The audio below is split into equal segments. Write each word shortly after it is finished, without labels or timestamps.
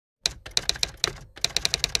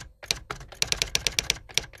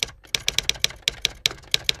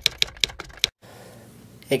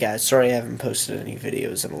Hey guys, sorry I haven't posted any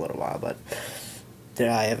videos in a little while, but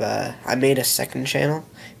I made a second channel,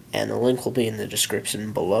 and the link will be in the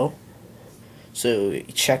description below. So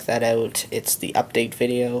check that out. It's the update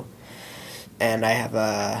video, and I have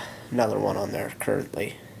another one on there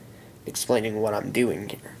currently explaining what I'm doing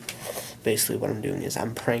here. Basically what I'm doing is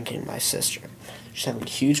I'm pranking my sister. She's having a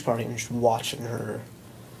huge party, and I'm just watching her.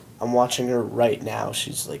 I'm watching her right now.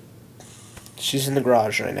 She's in the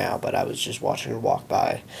garage right now, but I was just watching her walk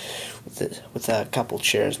by with a couple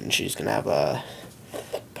chairs, and she's gonna have a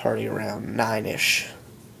party around 9-ish.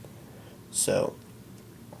 So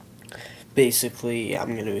basically,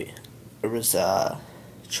 there was a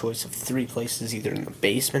choice of 3 places, either in the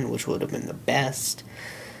basement, which would have been the best,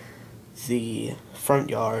 the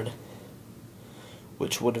front yard,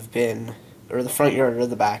 which would have been, or the front yard or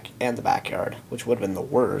the back, and the backyard, which would have been the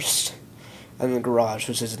worst, and the garage,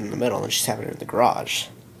 which is in the middle, and she's having it in the garage,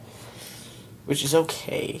 which is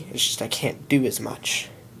okay. It's just I can't do as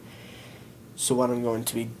much. So what I'm going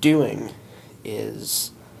to be doing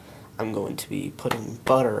is I'm going to be putting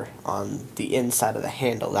butter on the inside of the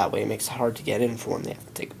handle. That way it makes it hard to get in for when they have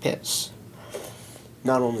to take a piss.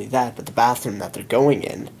 Not only that, but the bathroom that they're going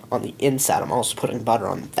in, on the inside, I'm also putting butter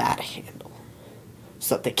on that handle,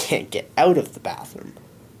 so that they can't get out of the bathroom.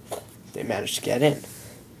 They manage to get in.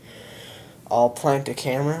 I'll plant a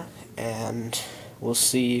camera, and we'll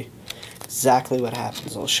see exactly what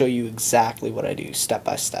happens. I'll show you exactly what I do, step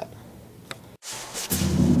by step.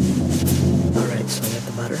 Alright, so I got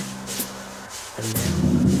the butter, and now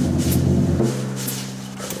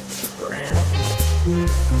put it around.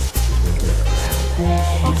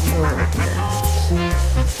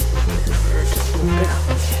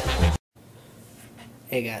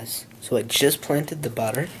 Hey guys, so I just planted the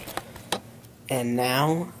butter, and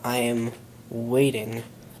now I am waiting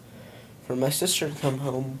for my sister to come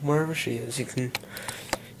home, wherever she is. You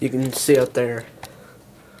can see out there,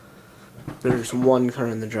 there's one car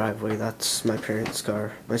in the driveway. That's my parents'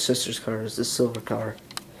 car. My sister's car is the silver car.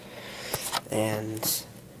 And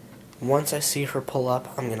once I see her pull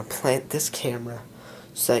up, I'm gonna plant this camera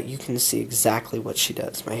so that you can see exactly what she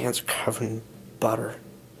does. My hands are covered in butter,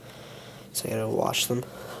 so I gotta wash them.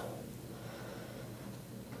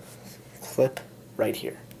 Clip right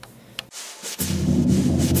here.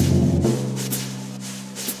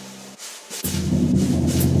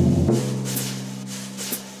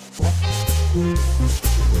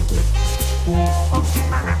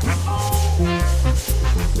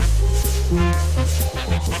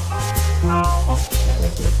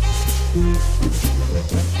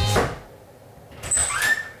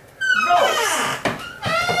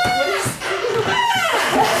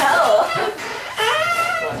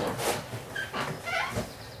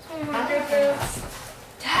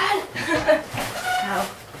 Dad! Ow.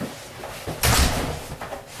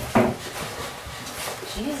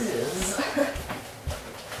 Jesus.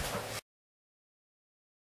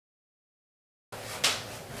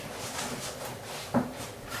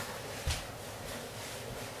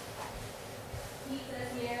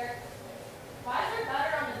 Pizza's here. Why is there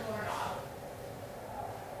butter on the doorknob?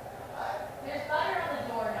 There's butter on the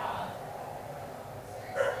doorknob.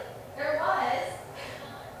 There was.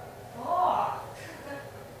 Oh.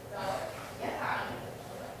 Yeah.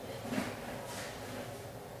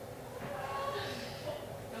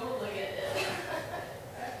 Don't look at it.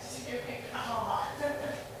 Oh.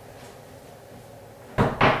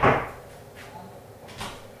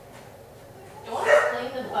 You want to explain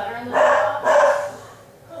the butter on the doorknob?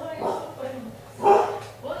 What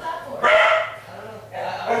was that for?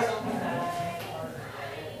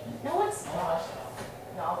 No, it's not.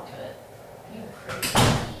 No, I'll do it. You crazy.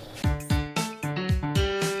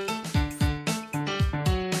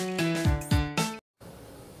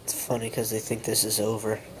 It's funny because they think this is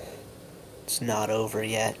over. It's not over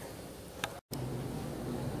yet.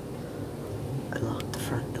 I locked the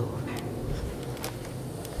front door.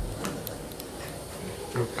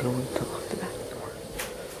 I'm going to lock the back door.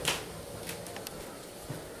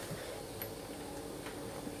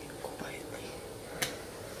 Quietly.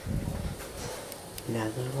 Now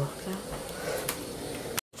they're locked out.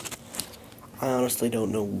 I honestly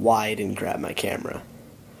don't know why I didn't grab my camera.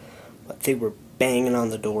 But they were banging on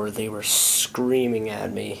the door, they were screaming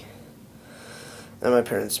at me. And my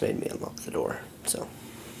parents made me unlock the door, so.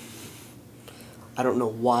 I don't know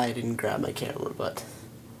why I didn't grab my camera, but.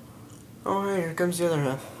 Oh, hey, here comes the other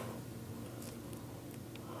half.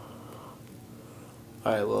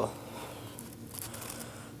 Alright, well.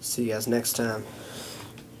 See you guys next time.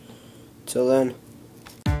 Till then.